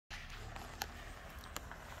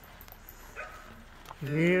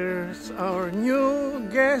Here's our new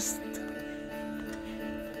guest.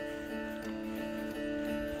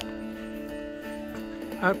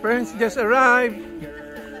 Our friends just arrived.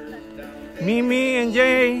 Mimie and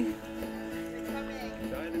Jay.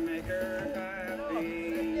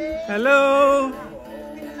 Hello.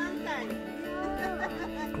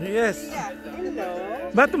 Yes.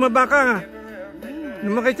 Ba't tumaba ka?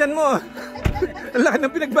 Lumaki tiyan mo. Ang laki ng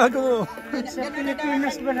pinagbago mo. Sa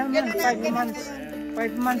Pilipinas ba naman? 5 months.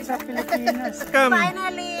 5 months sa Pilipinas. Come.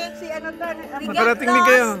 Finally, si ano to? Makarating din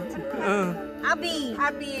kayo. Abi.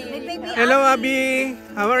 Hello, Abi.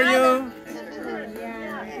 How are you?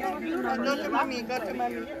 Go to mommy. Good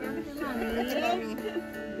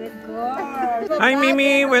girl. Hi,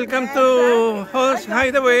 Mimie. Welcome to Hall's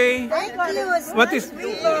Hideaway. Thank you. What is?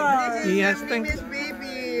 Yes, thanks.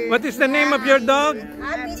 What is the name of your dog?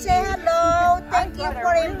 Abi, say hello. Thank you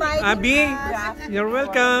for inviting Abi, us. you're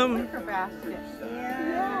welcome.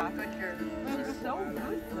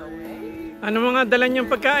 Ano mga dala niyong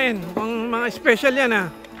pagkain? Mga special yan ah.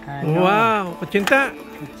 Wow, kutsinta.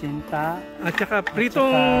 Kutsinta. At saka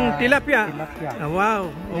pritong tilapia. Ah, wow,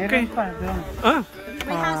 okay. Meron pa doon. Ah,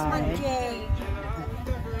 My husband, Jay.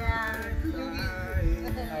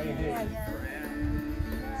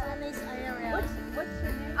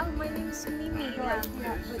 Oh, my name is Mimie.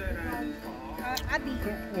 Abi.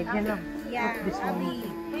 Yeah, Abi.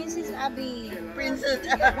 Princess Abi. Princess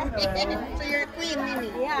Abby. So you're Queen Mimie.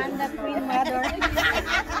 Yeah, I'm the queen mother.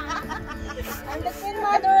 I'm the queen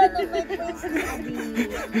mother of my princess Abi.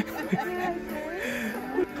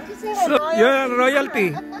 so you're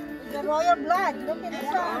royalty. The royal blood. Look at the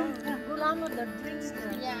gulamo, the drinks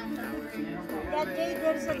there. Yeah. That day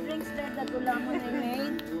there's a drinks there, the gulamo they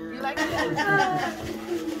made. You like it?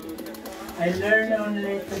 I learned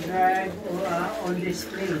only to drive on this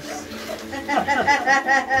place.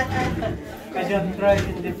 I don't drive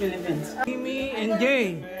in the Philippines. Mimie and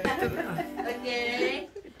Jay. Okay.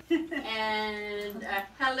 And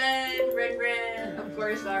Helen, Ren-ren, of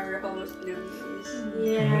course our host Louise.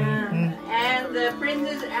 Yeah. And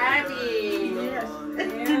Princess Abby. Yes.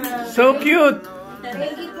 Yeah. So cute.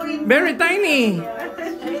 Thank you for inviting. Very tiny.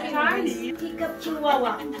 Teacup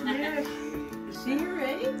chihuahua. Yes. See her,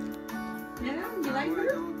 eh? Yeah, you like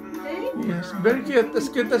her? Hey? Yes, very cute. As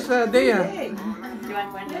cute as Dhea. Hey. Do you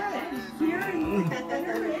want one? Yeah.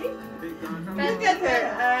 Look at her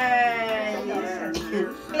eyes.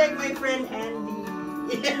 Like my friend Andy.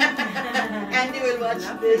 Andy will watch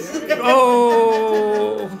this.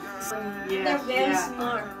 Oh. They're very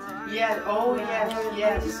smart. Yeah. Oh yes.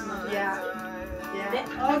 Yes. Yeah.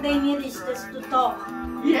 All they need is just to talk.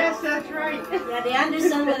 Yes, that's right. Yeah, they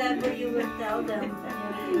understand whatever you will tell them.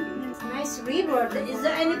 It's a nice river. Is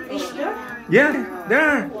there any fish there? Yeah, there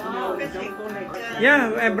are. Wow.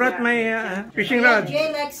 Yeah, I brought my fishing rod.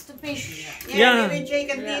 Jay likes to fish. Yeah. Maybe Jay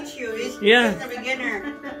can teach you. He's Yeah. just a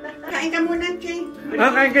beginner. Kain ka muna, Jay.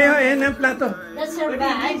 Okay kayo, ayan ang plato. That's her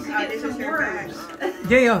bag. This is your bag.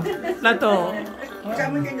 Jay, oh, plato.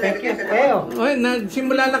 Thank you. Kayo. Oh,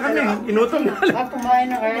 nagsimula na kami. Inutom na lang. Kumain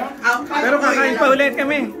na kayo? Pero kakain pa ulit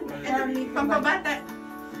kami. Pampabata.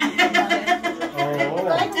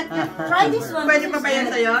 Try this one. Pwede pa ba yan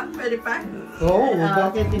sa'yo? Pwede pa? Oo,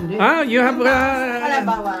 bakit hindi? Ah, you have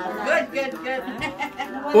Good.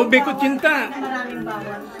 ube kutsinta. Maraming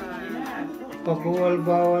bawal. Pag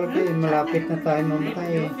bawal kayo, malapit na tayo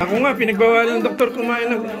mamatay. Ako nga, pinagbawal ng doktor kumain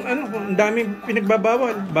ng ang daming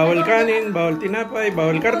pinagbabawal. Bawal kanin, bawal tinapay,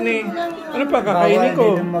 bawal karne. Ano pa kakainin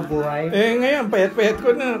ko? Bawal din mabuhay. Eh ngayon, payat-payat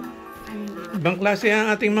ko na. Ibang klase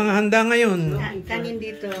ang ating mga handa ngayon. Kanin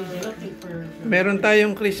dito. Meron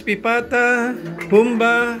tayong crispy pata,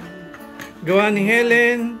 humba, gawa ni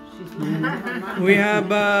Helen. We have,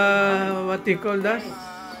 what do you call that?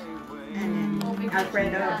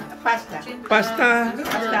 Alfredo. Pasta. Pasta.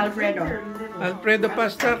 Pasta Alfredo. Alfredo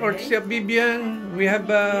pasta, courtesy of Bibian. We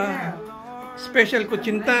have special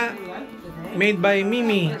kutsinta made by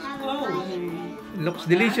Mimie. Looks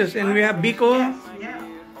delicious. And we have biko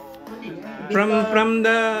from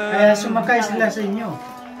the... Kaya sumakay sila sa inyo.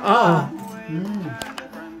 Oo.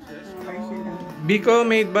 Biko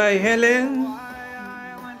made by Helen.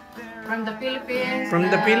 From the Philippines. From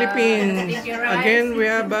the Philippines. Again,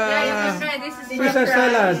 we have Caesar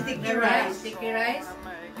salad. Sticky rice.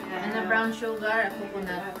 And a brown sugar, a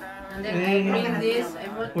coconut. And then I bring this.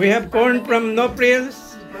 We have corn from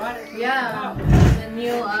Nopril's. Yeah. The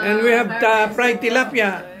new. And we have fried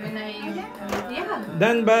tilapia.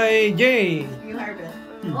 Done by Jay. You harvest.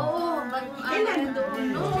 Oh, but kailan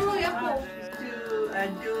doon? No, ako. To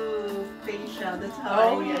do facial. That's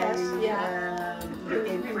how I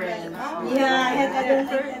became friends. Yeah, I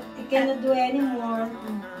had cannot do anymore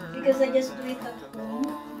because I just do it at home.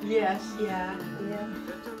 Yes, yeah. Yeah.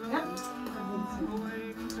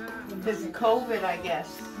 Because COVID, I guess.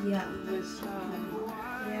 Yeah. Was,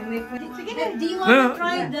 Do you want to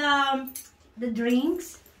try the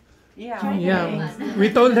drinks? yeah. Yeah, we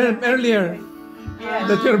told her earlier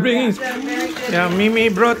that you're bringing. Yeah, Mimi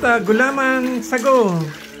brought gulaman sago.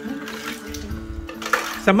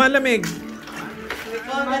 Sa malamig. We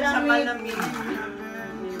call that sa malamig.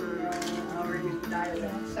 Our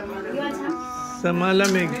dialect. Sa You want some? Sa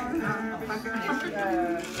malamig.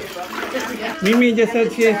 Mimi just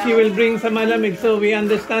said she will bring sa malamig, so we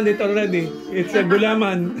understand it already. It's a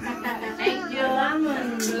gulaman. Thank you.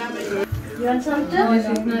 You want some too? No,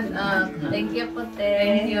 she's not. Thank you po, te.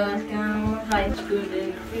 Thank you. Hi.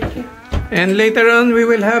 And later on, we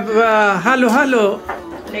will have halo-halo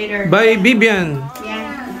Later. by Bibian.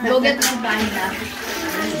 Yeah. Go get my banda.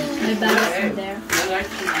 My banda's in there.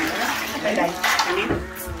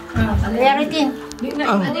 Everything.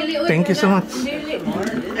 Oh, thank you so much.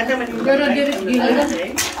 Pero dili gila.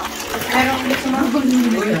 Meron ko sa mga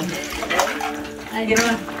gulo. Ay,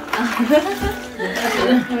 ginawa.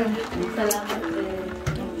 Salamat.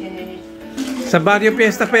 Okay. Sa Barrio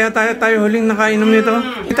Fiesta pa yata tayo huling nakainom nito.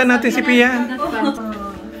 Kita natin si Pia.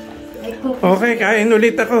 Okay, kain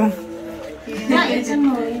ulit ako. Yeah, it's a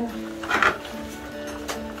more.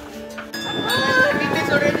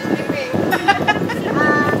 It's already sleeping.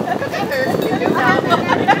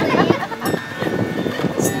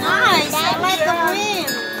 It's nice. I like the wind.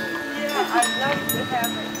 Yeah, I'd like to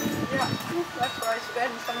have it. Yeah, that's where I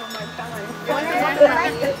spend some of my time.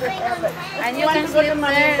 And you can sleep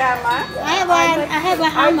there. I have a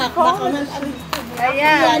hammock.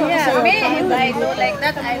 Yeah. Me, if I do like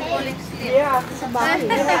that, I'm falling asleep. Yeah.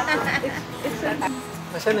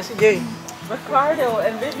 Nasaan na si Jay? Ricardo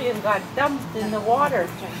and Vivian got dumped in the water.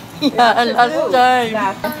 Yeah, last time.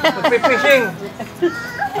 Magpipishing.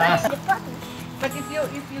 But if you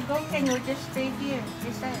go, can you just stay here?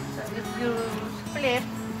 Besides, so if you split,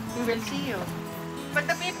 we will see you. But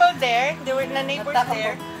the people there, there were the neighbors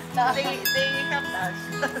there. They helped us.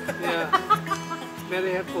 Yeah.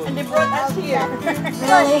 Very helpful. And they brought us here.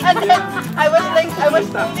 And then I was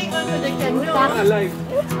holding onto the canoe. Alive.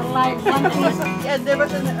 Yeah, there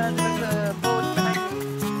was a boat behind me.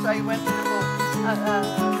 So I went to the boat,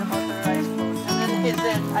 the motorized boat. And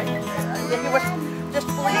then he was just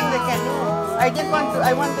pulling the canoe. I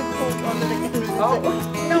wanted to hold onto the canoe. Oh.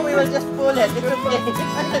 No, we will just pull it. It's okay.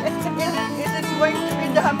 Is it going to be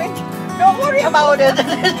damaged? Don't worry about it.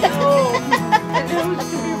 No. It has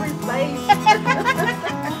to be replaced.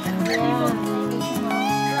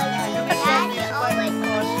 Daddy always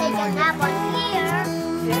take a nap on here.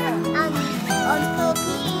 Yeah. On top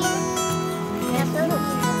here.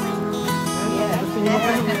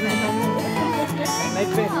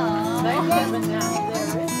 Night bed.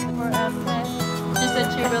 She said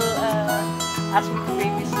she will ask me to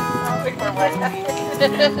babysit for 1 week.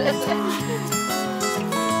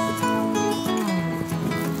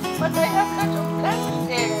 But I have lots of plants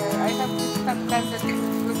there. I have some plants that is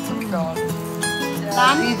good to grow.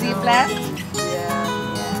 Easy plants?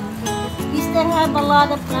 Yeah. You still have a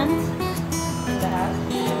lot of plants?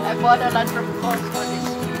 I bought a lot from Costco this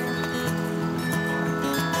year.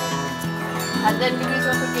 And then Louise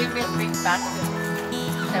also gave me a big basket.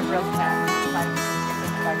 Several plants, like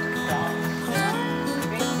different kinds of flowers.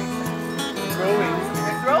 Growing.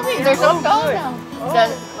 They're growing. They're so tall now.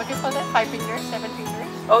 What do you call that? 5 fingers? 7 fingers?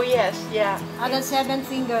 Oh yes, yeah. I got 7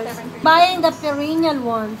 fingers. Buying the perennial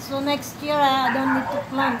one, so next year I don't need to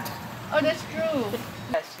plant. Oh, that's true.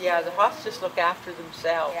 Yes, yeah. The hostas look after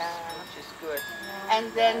themselves, Yeah. which is good.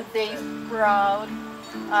 And then they sprout,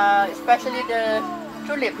 especially the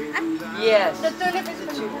tulip. Yes. The tulip is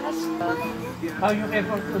fantastic. How you care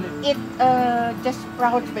for tulip? It just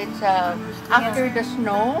sprouts by itself. After the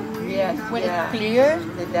snow, Yes. when yeah. it clears,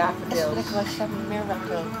 The it's daffodils. like was a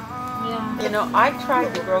miracle. Yeah. You know, I tried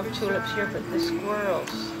to grow tulips here, but the squirrels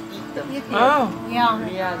eat them. Oh. Yeah.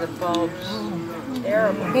 Yeah, the bulbs.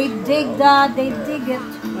 Terrible. They dig it.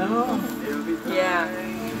 Oh. Yeah.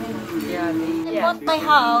 Yeah. I bought my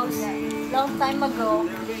house long time ago.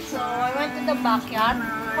 So I went to the backyard,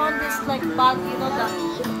 found this like bug, you know,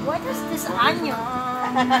 what is this onion?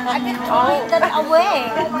 I've been throwing that away.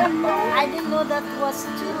 I didn't know that was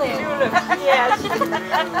tulip. Tulips. Yes.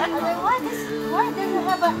 I was like, why does it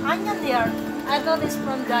have an onion there? I thought it's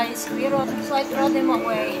from the squirrel, so I throw them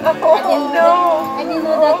away. I didn't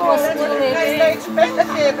know that was tulip. They're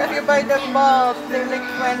expensive if you buy the bulbs. They're like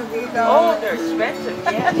 $20. Oh, they're expensive.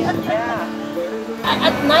 Yes. Yeah.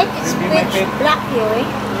 At night it's pitch black here, eh?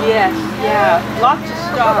 Yes, yeah. Lots of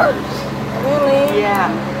stars. Really? Yeah.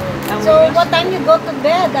 And So we used what time you go to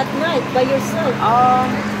bed at night by yourself?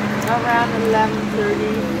 around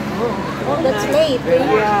 11:30. Oh, that's late. Eh?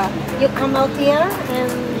 Yeah. You come out here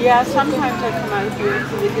and Yeah, sometimes I come out here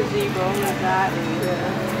to the gazebo and that.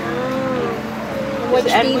 watch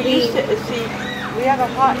And TV. we used to see, we have a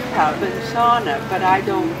hot tub and sauna, but I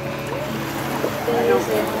don't,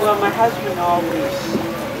 well, my husband always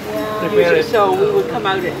used it, so we would come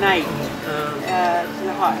out at night to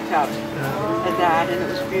the hot tub and that, and it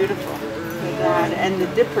was beautiful. And that, and the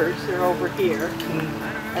dippers are over here.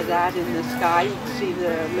 And that in the sky, you can see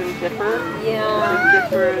the little dipper. Yeah. The big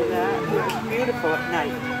dipper and that. It was beautiful at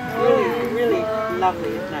night. Really, really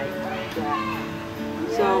lovely at night. Yeah.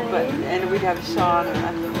 So, but, and we'd have a sauna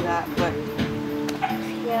and that, but.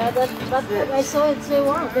 Yeah, but I saw it say,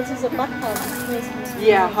 wow, this is a bathtub.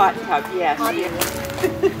 Yeah, hot tub, yes. Hot Yeah.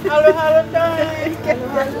 Hello time.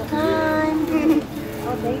 Hello time.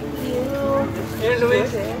 Oh, thank you. Here,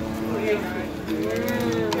 Louise.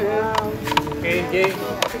 Okay, Jay.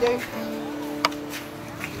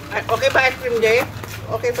 Okay ba ice cream, Jay?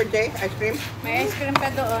 Okay for Jay, ice cream? May ice cream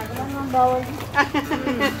pa doon. No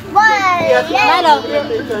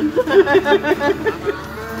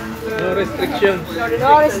restrictions.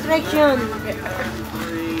 No restriction.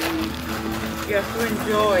 Yes, to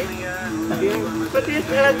enjoy. But he's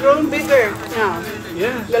grown bigger now.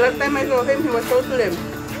 Yeah. The last time I saw him, he was so slim.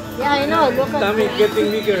 Yeah, I know. Look at Tummy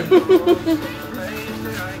getting bigger.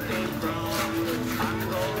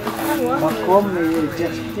 Back you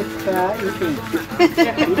just keep eating.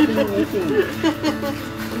 Eating.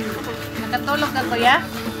 Nakatulog ka, kuya?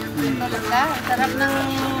 Nakatulog ka? Sarap ng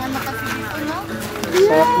ano kasi dito, no?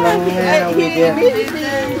 Sarap ng weekend.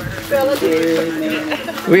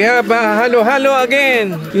 We have halo-halo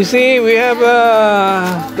again. You see, we have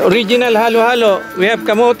the original halo-halo. We have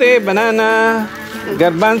kamote, banana,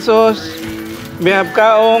 garbanzos. We have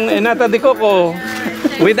kaong and nata de coco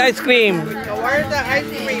with ice cream. Kawartha ice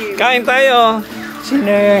cream. Kain tayo. Sino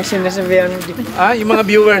yung sinasabihan mo? Yung mga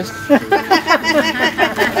viewers.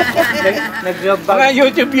 Mga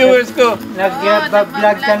YouTube viewers ko.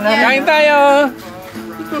 Nag-vlog ka na. Kain tayo.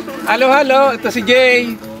 Halo-halo. Ito si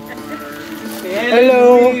Jay.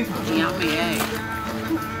 Hello.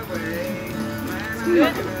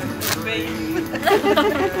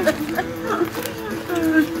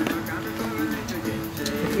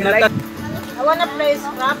 I wanna play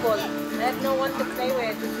Scrabble. I have no one to play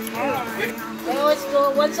with. I always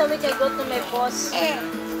go, once a week I go to my boss and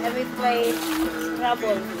we play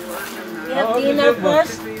Scrabble. We have dinner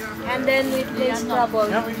first and then we play Scrabble.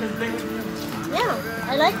 Yeah,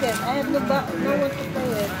 I like it. I have no one to play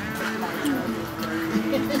with.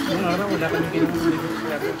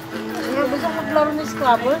 Gusto ko maglaro ng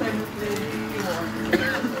Scrabble.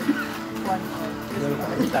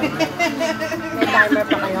 May timer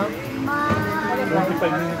pa kayo?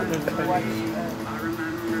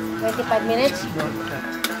 25 minutes?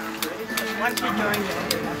 Once you join the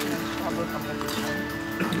Scrabble competition,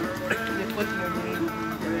 you put your name.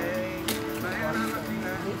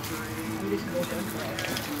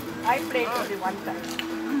 I played only one time.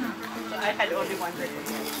 So I had only one record.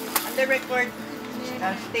 And the record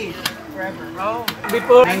stayed forever. Oh.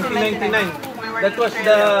 Before 1999. That was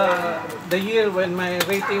the year when my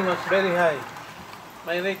rating was very high.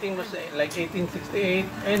 My rating was like 1868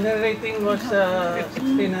 and her rating was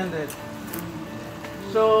 1600.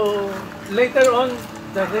 So later on,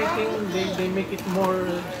 the rating they make it more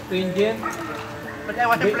stringent. But I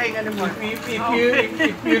wasn't playing anymore. If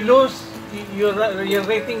you lose, your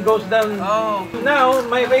rating goes down. Oh. Now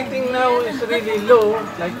my rating now is really low.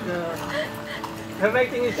 Like her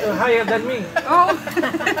rating is higher than me. Oh.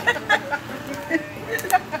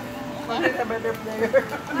 She's a better player.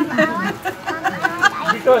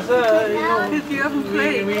 Because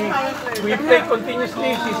we play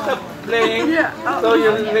continuously. She stopped playing, so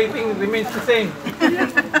your rating remains the same.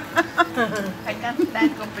 I can't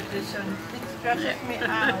stand competition. It stresses me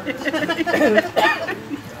out.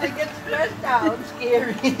 I get stressed out.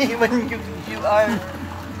 Scary when you are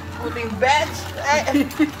putting bets.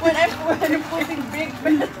 When I'm putting big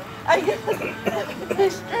bets, I get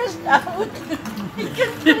stressed out. I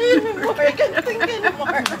can't play anymore. I can't think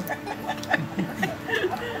anymore.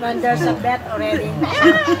 When there's a bet already.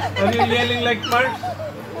 Are you yelling like Mark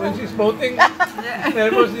when she's voting?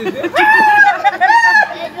 Nervous is it?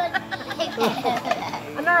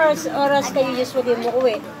 Ano oras kayo usually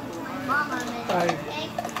umuwi? 5.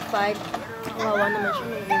 5. Kawawa naman siya.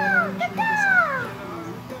 Hindi naman mag-isa.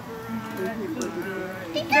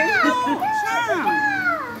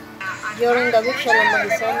 During the week siya lang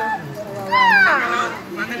mag-isa, no? Kawawa.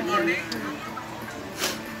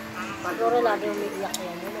 Siguro lagi umiiyak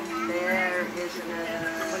yan. There is a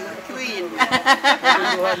queen.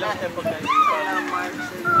 Luluha lang siya pagkain.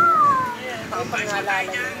 Pangalala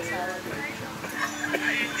niya yung asawa niya.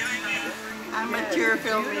 Amateur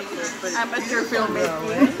filmmaking. Amateur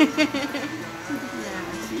filmmaking. Yeah,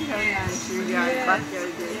 see how nice you are.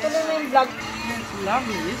 Backyard is. Ito lang yung vlog.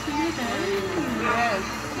 Lovely, isn't it? Yes.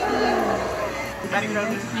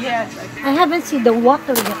 Background is yes. I haven't seen the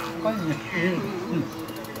water yet.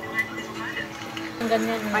 Ang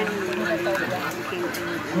ganyan yun.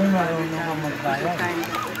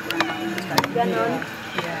 Ganon.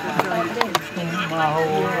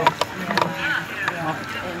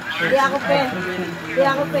 Di ako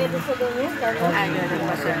pwede sa ganyan.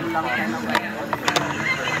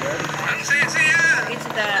 It's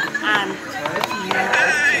the ant.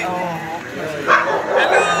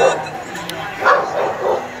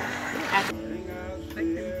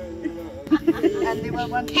 And they will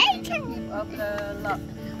want to keep of the lot.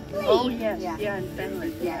 Oh yes, yeah, in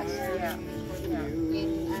Finland. Yes, yeah.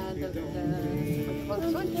 In the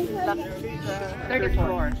third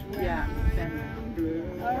floor. Yeah, Finland.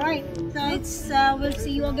 All right. So it's we'll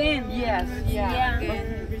see you again. Yes, yeah. Yeah.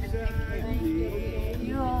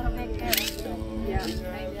 You take care. Yeah,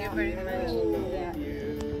 thank you very much.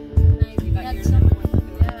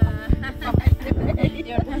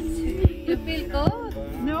 You feel cold?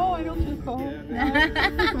 No, I don't feel cold.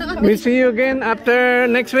 We see you again after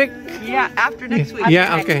next week? Yeah, after next week.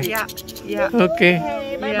 Yeah, okay. Yeah, yeah. Okay.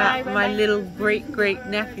 Yeah, my little great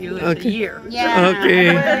nephew is Okay. a year.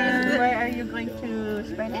 Okay. Where are you going to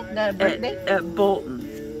spend it? The birthday? At Bolton.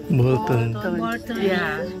 Bolton.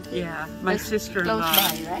 Yeah, yeah. My sister-in-law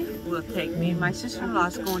right? will take me. My sister-in-law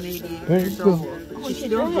is going 88 Very years good. old. She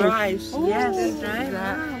still drives. Yes,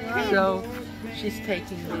 so she's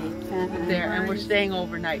taking me there, and we're staying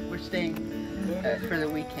overnight. We're staying for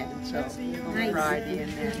the weekend, so on Friday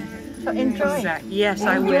and then. So enjoy. Yes,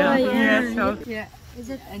 I will. Yes, so. Yeah. Is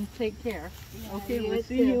it? And take care. Okay, we'll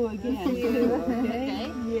see you again. Okay.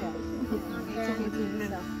 Yes.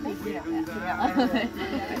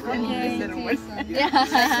 Yeah.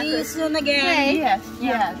 See you soon again. Yes,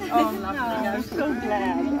 yes. Oh, lovely. I'm so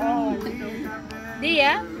glad. Oh, I'm so glad.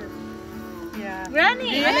 Dhea? Yeah.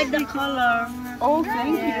 Granny, I like the color. Oh,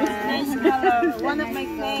 thank you. Nice color. One of my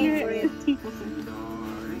favorite.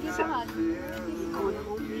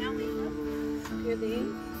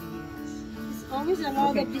 It's always a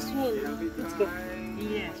lot of this wool.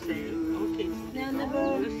 Yes, okay. No,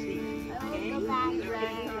 never.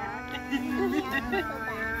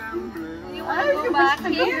 You want to go back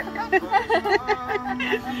here?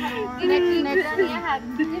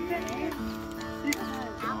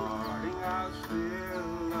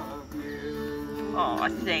 Oh,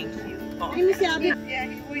 thank you. Oh, Let me see how big. yeah,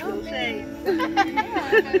 we will say.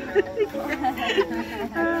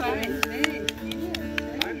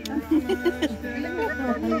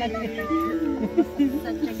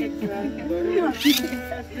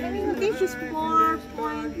 This is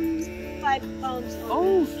 4.5 pounds.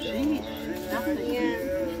 Oh, geez. Nothing. Yeah.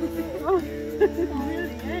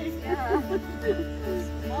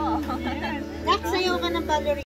 Nak, sayo ka ng ballerina.